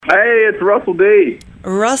Hey, it's Russell D.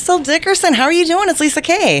 Russell Dickerson, how are you doing? It's Lisa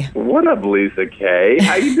Kay. What up, Lisa Kay?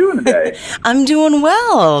 How you doing today? I'm doing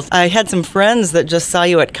well. I had some friends that just saw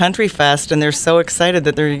you at Country Fest, and they're so excited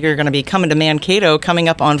that you're going to be coming to Mankato coming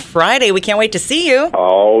up on Friday. We can't wait to see you.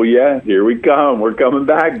 Oh, yeah. Here we come. We're coming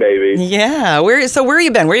back, baby. Yeah. Where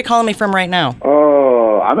you been? Where are you calling me from right now?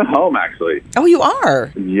 Oh, I'm at home, actually. Oh, you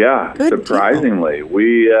are? Yeah, Good surprisingly. deal.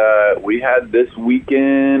 We had this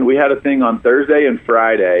weekend, we had a thing on Thursday and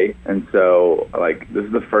Friday, and so, this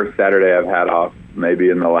is the first Saturday I've had off maybe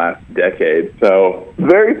in the last decade. So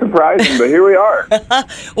very surprising, but here we are.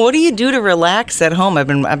 What do you do to relax at home? I've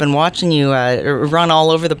been watching you run all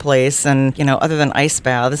over the place, and other than ice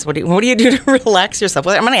baths, what do you do to relax yourself?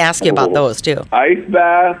 Well, I'm going to ask you about those too. Ice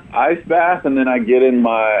bath, and then I get in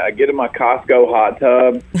my Costco hot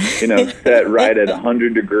tub, set right at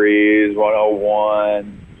 100 degrees,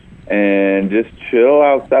 101, and just chill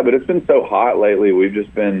outside. But it's been so hot lately. We've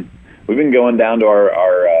been going down to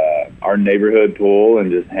our neighborhood pool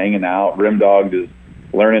and just hanging out. Rim Dog is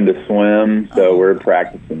learning to swim, so we're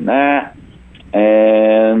practicing that.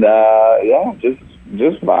 And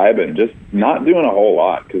just vibing, just not doing a whole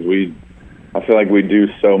lot because I feel like we do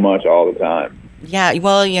so much all the time. Yeah,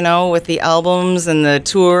 well, with the albums and the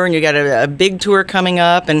tour, and you got a big tour coming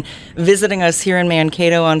up, and visiting us here in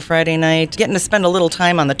Mankato on Friday night, getting to spend a little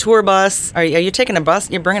time on the tour bus. Are you taking a bus?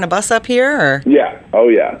 You're bringing a bus up here, or? Yeah. Oh,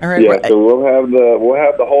 yeah. All right. Yeah. So we'll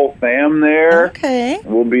have the whole fam there. Okay.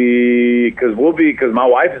 Because my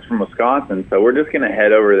wife is from Wisconsin, so we're just gonna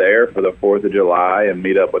head over there for the 4th of July and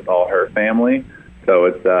meet up with all her family. So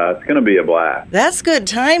it's going to be a blast. That's good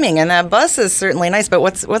timing, and that bus is certainly nice. But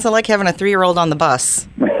what's it like having a 3-year-old on the bus?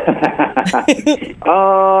 It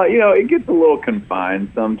gets a little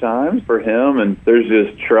confined sometimes for him, and there's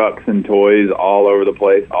just trucks and toys all over the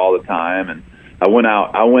place all the time. And I went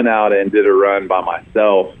out and did a run by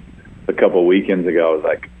myself a couple weekends ago. I was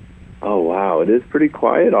like, oh, wow, it is pretty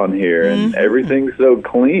quiet on here, and everything's so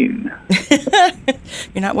clean.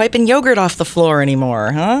 You're not wiping yogurt off the floor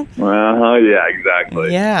anymore, huh? Yeah,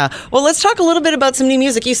 exactly. Yeah. Well, let's talk a little bit about some new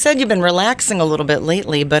music. You said you've been relaxing a little bit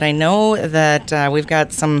lately, but I know that we've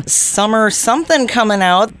got some summer something coming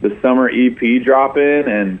out. The summer EP dropping,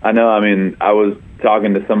 and I was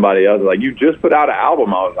talking to somebody else, like, you just put out an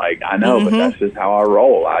album. I was like, I know, but that's just how I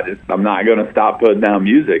roll. I'm not going to stop putting down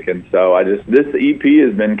music. And so this EP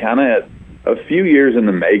has been kind of a few years in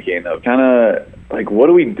the making of kind of like, what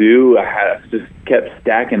do we do? I just kept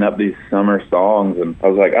stacking up these summer songs, and I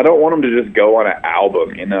was like, I don't want them to just go on an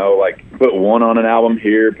album, like put one on an album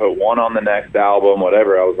here, put one on the next album,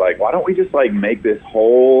 whatever. I was like, why don't we just make this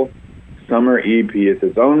whole summer EP? It's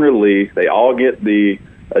its own release. They all get the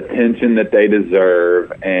attention that they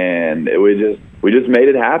deserve, and we just made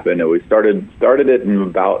it happen. And we started it in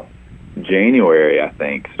about January, I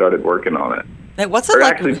think. Started working on it. What's it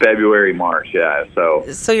like? Actually, February, March. Yeah.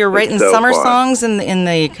 So you're writing summer songs in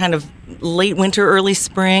the kind of late winter, early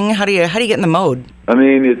spring. How do you get in the mode? I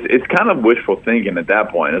mean, it's kind of wishful thinking at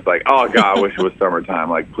that point. It's like, oh God, I wish it was summertime.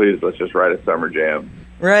 Like, please, let's just write a summer jam.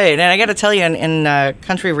 Right, and I got to tell you, in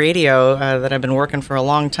country radio that I've been working for a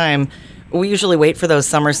long time, we usually wait for those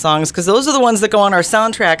summer songs because those are the ones that go on our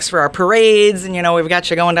soundtracks for our parades, and we've got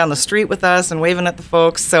you going down the street with us and waving at the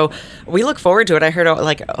folks. So we look forward to it. I heard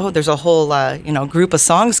there's a whole group of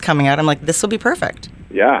songs coming out. I'm like, this will be perfect.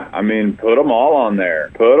 Yeah, I mean, put them all on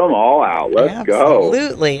there. Put them all out. Let's go.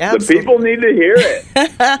 Absolutely. The people need to hear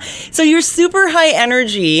it. So you're super high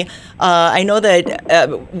energy. I know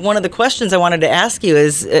that one of the questions I wanted to ask you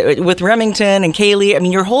is with Remington and Kaylee, I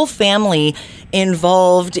mean, your whole family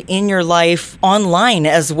involved in your life online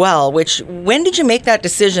as well, when did you make that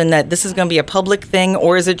decision that this is going to be a public thing,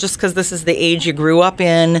 or is it just because this is the age you grew up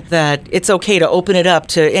in that it's okay to open it up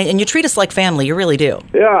to, and you treat us like family, you really do?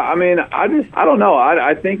 Yeah, I mean, I don't know.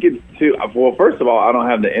 I think it's too, well, first of all, I don't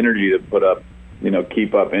have the energy to put up,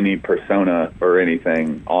 keep up any persona or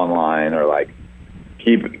anything online, or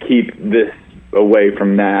keep this away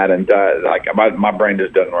from that, and my brain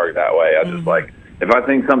just doesn't work that way. I just if I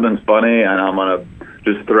think something's funny and I'm gonna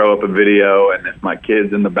just throw up a video, and if my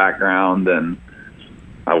kid's in the background, then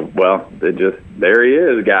there he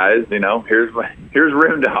is, guys. Here's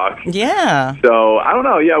Rim Dog. Yeah. So I don't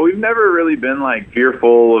know. Yeah, we've never really been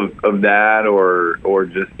fearful of that, or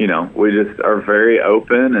just we just are very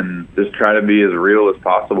open and just try to be as real as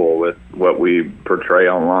possible with what we portray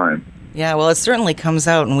online. Yeah, well, it certainly comes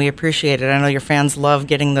out, and we appreciate it. I know your fans love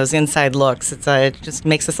getting those inside looks. It just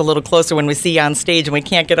makes us a little closer when we see you on stage, and we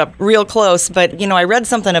can't get up real close. But, I read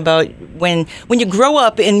something about when you grow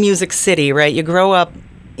up in Music City, right? You grow up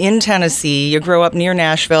in Tennessee. You grow up near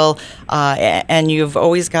Nashville, and you've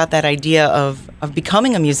always got that idea of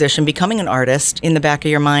becoming a musician, becoming an artist in the back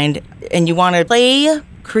of your mind, and you want to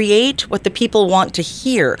create what the people want to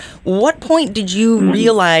hear. What point did you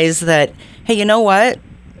realize that, hey, you know what?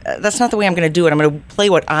 That's not the way I'm going to do it. I'm going to play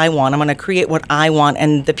what I want. I'm going to create what I want,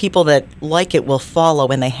 and the people that like it will follow,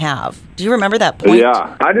 and they have. Do you remember that point?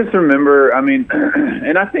 Yeah, I just remember, I mean,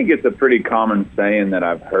 and I think it's a pretty common saying that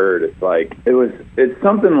I've heard. It's like, it's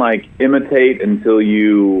something like imitate until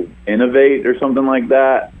you innovate or something like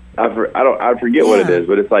that. I forget what it is,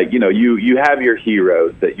 but it's like, you have your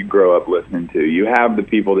heroes that you grow up listening to. You have the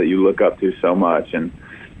people that you look up to so much, and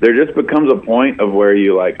there just becomes a point of where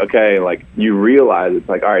you you realize it's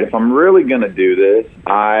like, all right, if I'm really gonna do this,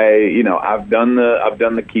 I've done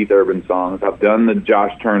the Keith Urban songs, I've done the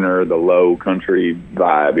Josh Turner, the low country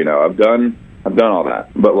vibe, I've done all that.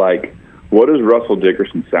 But like, what does Russell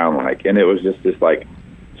Dickerson sound like? And it was just this like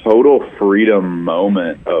total freedom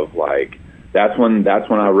moment of like, that's when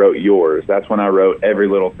I wrote Yours. That's when I wrote Every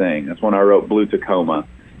Little Thing. That's when I wrote Blue Tacoma.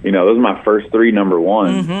 Those are my first 3 number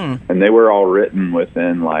ones, and they were all written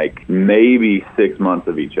within like maybe 6 months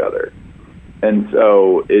of each other. And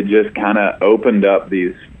so it just kind of opened up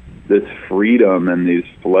this freedom and these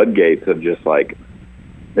floodgates of just like,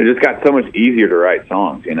 it just got so much easier to write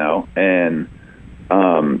songs, and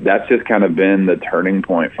that's just kind of been the turning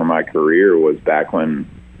point for my career, was back when,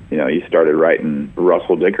 you started writing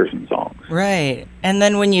Russell Dickerson songs. Right. And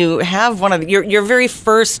then when you have one of your very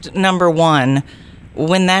first number one,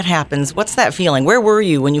 when that happens, what's that feeling? Where were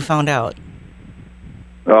you when you found out?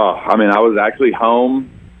 Oh, I mean, I was actually home.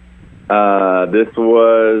 This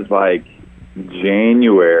was like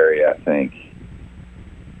January, I think.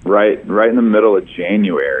 Right in the middle of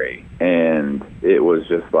January. And it was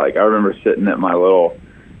just like, I remember sitting at my little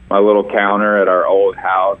counter at our old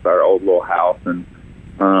little house, and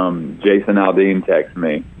Jason Aldean texted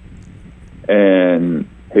me. And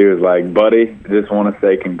he was like, buddy, I just want to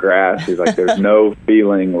say congrats. He's like, there's no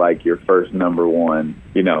feeling like your first number one.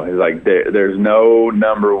 He's like, there's no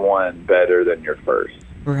number one better than your first.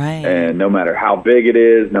 Right. And no matter how big it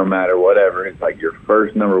is, no matter whatever, it's like your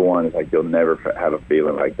first number one is like, you'll never have a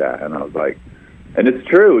feeling like that. And I was like, and it's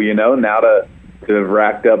true, now to have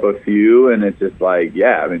racked up a few, and it's just like,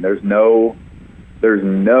 yeah, I mean, there's no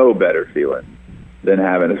better feeling than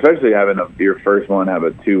especially having your first one have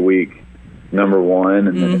a 2-week number one,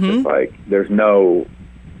 and then it's just like,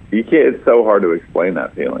 it's so hard to explain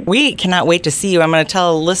that feeling. We cannot wait to see you. I'm going to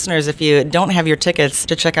tell listeners, if you don't have your tickets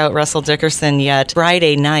to check out Russell Dickerson yet,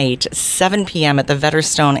 Friday night, 7 p.m. at the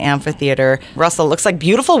Vetterstone Amphitheater. Russell, looks like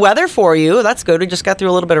beautiful weather for you. That's good. We just got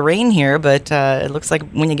through a little bit of rain here, but it looks like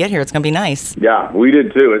when you get here, it's going to be nice. Yeah, we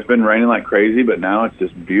did too. It's been raining like crazy, but now it's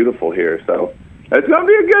just beautiful here, so it's going to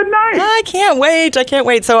be a good night. I can't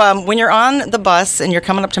wait. So when you're on the bus and you're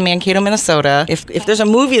coming up to Mankato, Minnesota, if there's a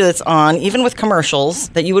movie that's on, even with commercials,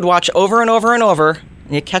 that you would watch over and over and over,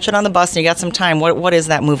 and you catch it on the bus and you got some time, what is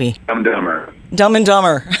that movie? Dumb and Dumber. Dumb and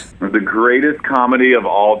Dumber. The greatest comedy of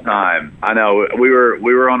all time. I know. We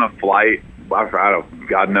were on a flight.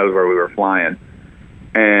 God knows where we were flying.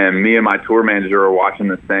 And me and my tour manager were watching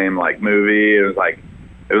the same movie. It was like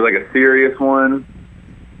a serious one.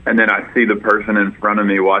 And then I see the person in front of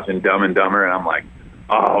me watching Dumb and Dumber, and I'm like,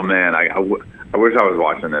 oh man, I wish I was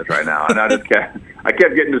watching this right now. And I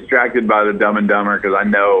kept getting distracted by the Dumb and Dumber, because I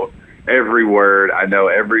know every word, I know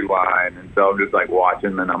every line, and so I'm just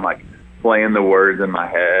watching, and I'm playing the words in my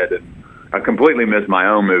head, and I completely missed my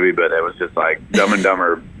own movie, but it was just Dumb and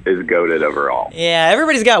Dumber is goated overall. Yeah,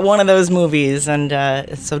 everybody's got one of those movies, and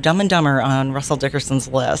so Dumb and Dumber on Russell Dickerson's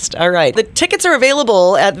list. All right. The tickets are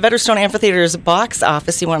available at Vetterstone Amphitheater's box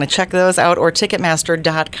office. You want to check those out, or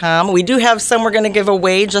Ticketmaster.com. We do have some we're going to give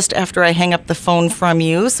away just after I hang up the phone from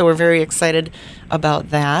you, so we're very excited about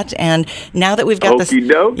that. And now that we've got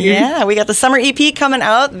we got the summer EP coming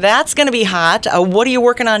out, that's going to be hot. What are you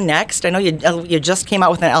working on next? I know you just came out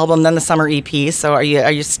with an album, then the summer EP. So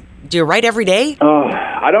do you write every day?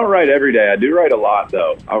 I don't write every day. I do write a lot,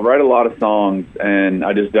 though. I write a lot of songs, and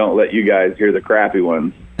I just don't let you guys hear the crappy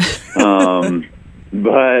ones.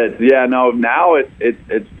 But yeah, no. Now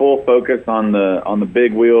it's full focus on the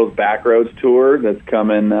Big Wheels Backroads tour that's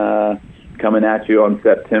coming at you on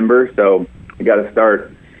September. So we got to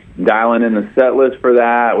start dialing in the set list for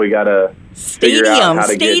that. We got to figure out how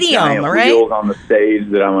to get giant wheels on the stage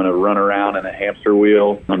that I'm going to run around in a hamster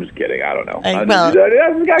wheel. I'm just kidding. I don't know. I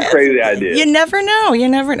just got crazy ideas. You never know.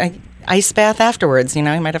 ice bath afterwards. You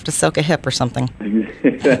know, you might have to soak a hip or something.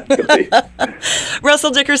 Exactly.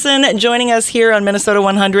 Russell Dickerson joining us here on Minnesota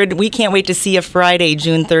 100. We can't wait to see you Friday,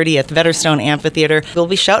 June 30th, Vetterstone Amphitheater. We'll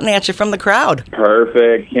be shouting at you from the crowd.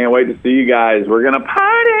 Perfect. Can't wait to see you guys. We're going to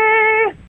party.